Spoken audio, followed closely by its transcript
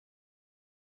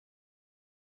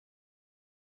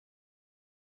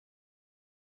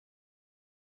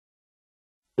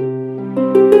My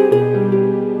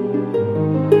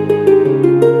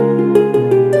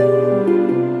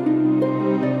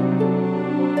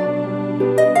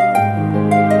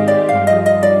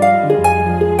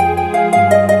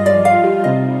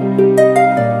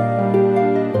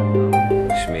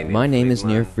name is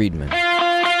Nir Friedman.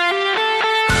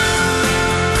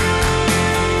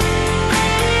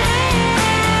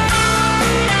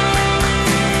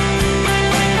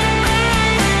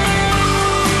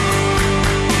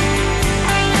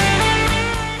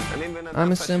 I'm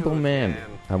a simple man.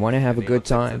 I want to have a good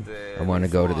time. I want to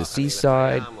go to the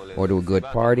seaside or to a good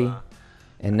party.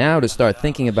 And now to start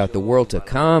thinking about the world to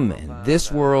come and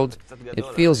this world, it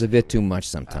feels a bit too much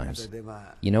sometimes.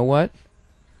 You know what?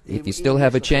 If you still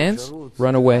have a chance,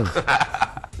 run away.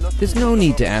 There's no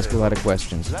need to ask a lot of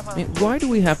questions. I mean, why do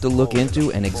we have to look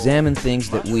into and examine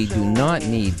things that we do not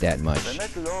need that much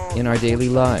in our daily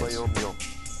lives?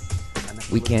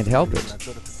 We can't help it.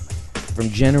 From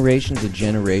generation to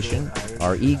generation,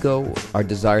 our ego, our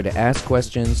desire to ask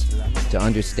questions, to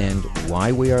understand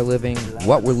why we are living,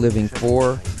 what we're living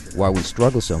for, why we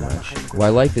struggle so much, why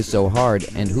life is so hard,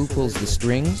 and who pulls the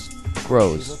strings,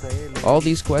 grows. All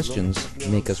these questions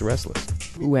make us restless.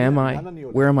 Who am I?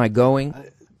 Where am I going?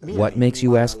 What makes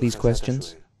you ask these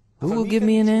questions? Who will give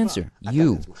me an answer?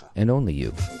 You, and only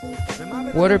you.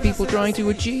 What are people trying to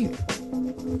achieve?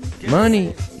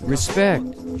 Money, respect,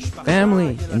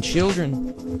 family, and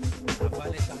children.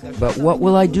 But what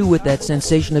will I do with that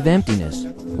sensation of emptiness?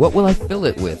 What will I fill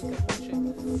it with?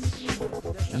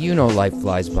 You know life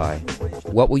flies by.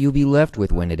 What will you be left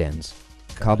with when it ends?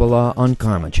 Kabbalah on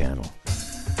Karma channel.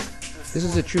 This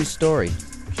is a true story.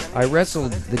 I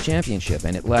wrestled the championship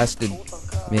and it lasted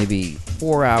maybe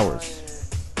 4 hours.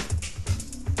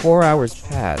 4 hours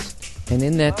passed, and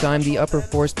in that time the upper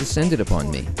force descended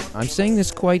upon me. I'm saying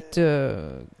this quite,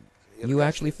 you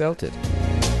actually felt it.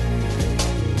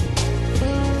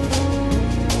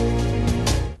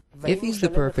 If he's the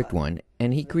perfect one,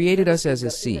 and he created us as a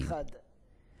seed,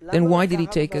 then why did he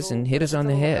take us and hit us on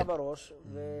the head?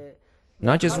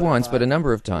 Not just once, but a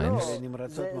number of times.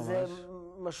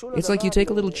 It's like you take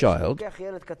a little child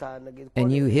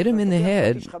and you hit him in the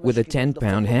head with a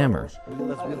 10-pound hammer.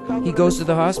 He goes to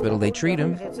the hospital, they treat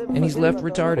him, and he's left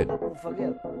retarded.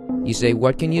 You say,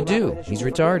 what can you do? He's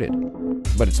retarded.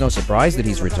 But it's no surprise that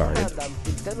he's retarded.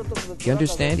 You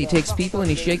understand? He takes people and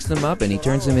he shakes them up and he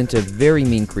turns them into very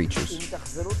mean creatures.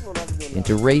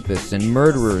 Into rapists and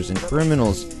murderers and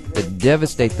criminals that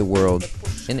devastate the world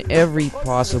in every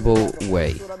possible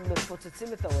way.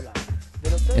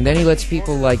 And then he lets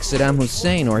people like Saddam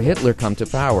Hussein or Hitler come to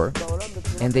power,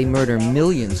 and they murder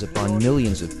millions upon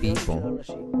millions of people.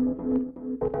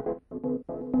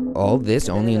 All this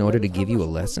only in order to give you a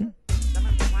lesson?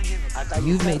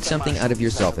 You've made something out of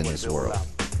yourself in this world.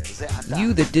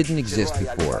 You that didn't exist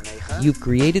before. You've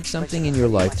created something in your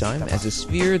lifetime as a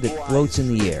sphere that floats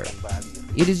in the air.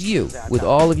 It is you, with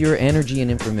all of your energy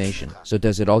and information. So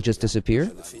does it all just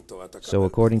disappear? So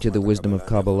according to the wisdom of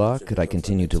Kabbalah, could I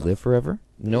continue to live forever?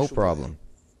 No problem.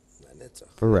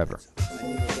 Forever.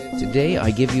 Today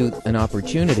I give you an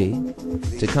opportunity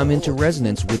to come into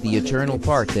resonance with the eternal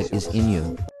part that is in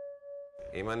you.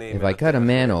 If I cut a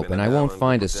man open, I won't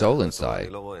find a soul inside.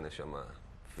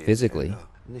 Physically.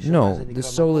 No, the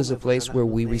soul is a place where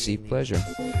we receive pleasure.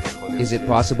 Is it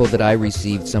possible that I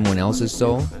received someone else's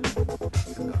soul?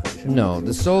 No,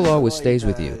 the soul always stays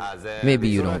with you. Maybe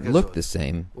you don't look the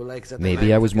same.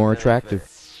 Maybe I was more attractive.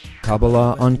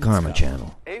 Kabbalah on Karma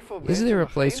channel. Is there a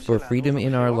place for freedom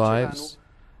in our lives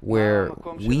where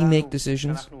we make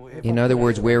decisions? In other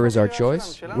words, where is our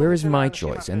choice? Where is my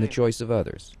choice and the choice of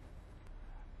others?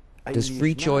 Does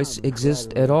free choice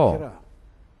exist at all?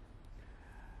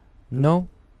 No.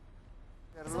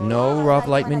 No, Rav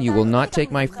Laitman, you will not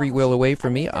take my free will away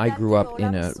from me. I grew up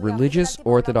in a religious,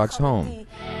 Orthodox home.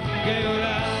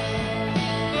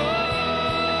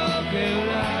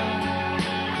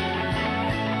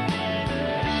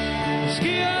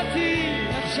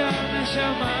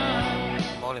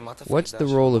 What's the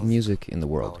role of music in the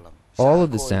world? All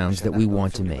of the sounds that we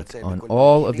want to make, on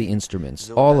all of the instruments,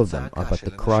 all of them are but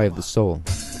the cry of the soul.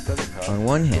 On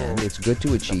one hand, it's good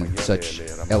to achieve such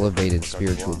elevated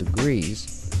spiritual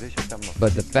degrees,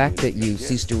 but the fact that you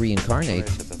cease to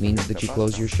reincarnate means that you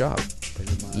close your shop.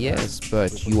 Yes,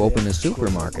 but you open a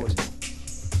supermarket.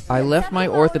 I left my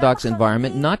Orthodox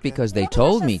environment not because they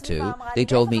told me to. They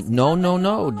told me, no, no,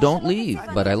 no, don't leave.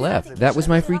 But I left. That was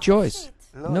my free choice.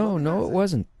 No, no, it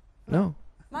wasn't. No.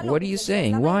 What are you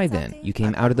saying? Why then? You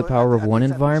came out of the power of one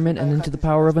environment and into the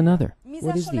power of another.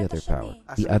 What is the other power?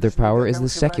 The other power is the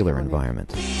secular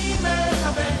environment.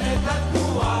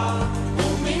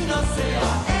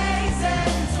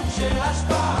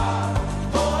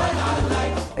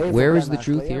 Where is the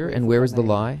truth here, and where is the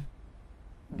lie?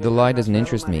 The lie doesn't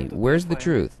interest me. Where's the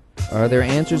truth? Are there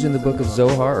answers in the book of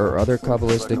Zohar or other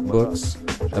Kabbalistic books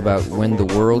about when the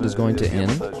world is going to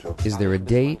end? Is there a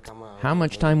date? How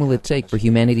much time will it take for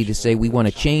humanity to say, we want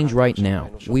to change right now?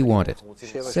 We want it.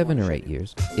 7 or 8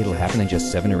 years. It'll happen in just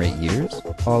 7 or 8 years?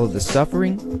 All of the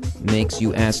suffering makes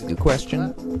you ask the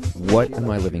question, what am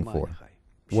I living for?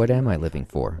 What am I living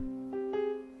for?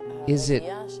 Is it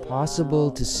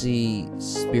possible to see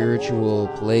spiritual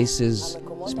places,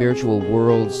 spiritual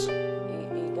worlds,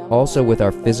 also with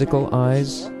our physical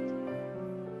eyes?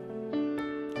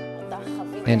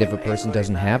 And if a person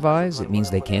doesn't have eyes, it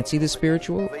means they can't see the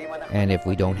spiritual? And if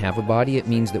we don't have a body, it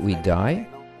means that we die?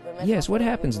 Yes, what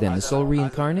happens then? The soul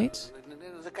reincarnates?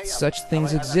 Such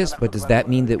things exist, but does that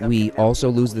mean that we also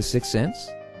lose the sixth sense?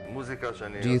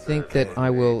 Do you think that I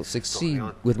will succeed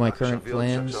with my current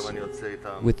plans,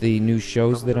 with the new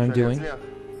shows that I'm doing?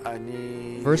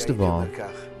 First of all,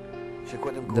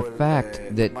 the fact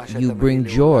that you bring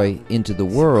joy into the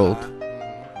world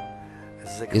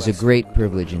is a great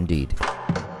privilege indeed.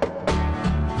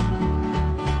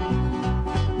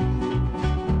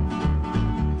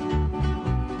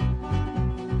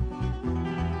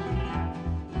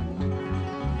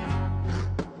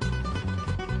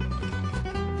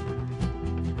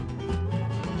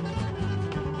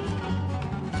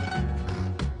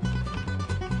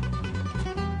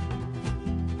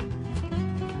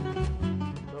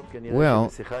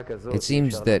 Well, it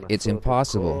seems that it's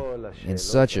impossible, in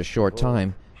such a short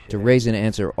time, to raise and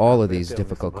answer all of these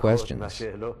difficult questions.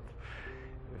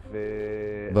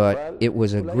 But it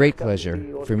was a great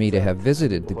pleasure for me to have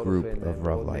visited the group of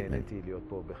Rav Laitman.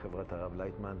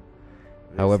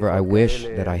 However, I wish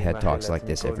that I had talks like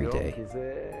this every day.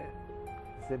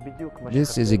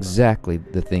 This is exactly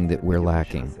the thing that we're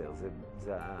lacking.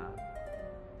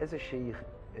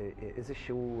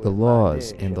 The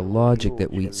laws and the logic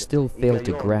that we still fail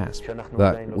to grasp,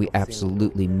 but we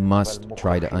absolutely must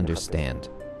try to understand.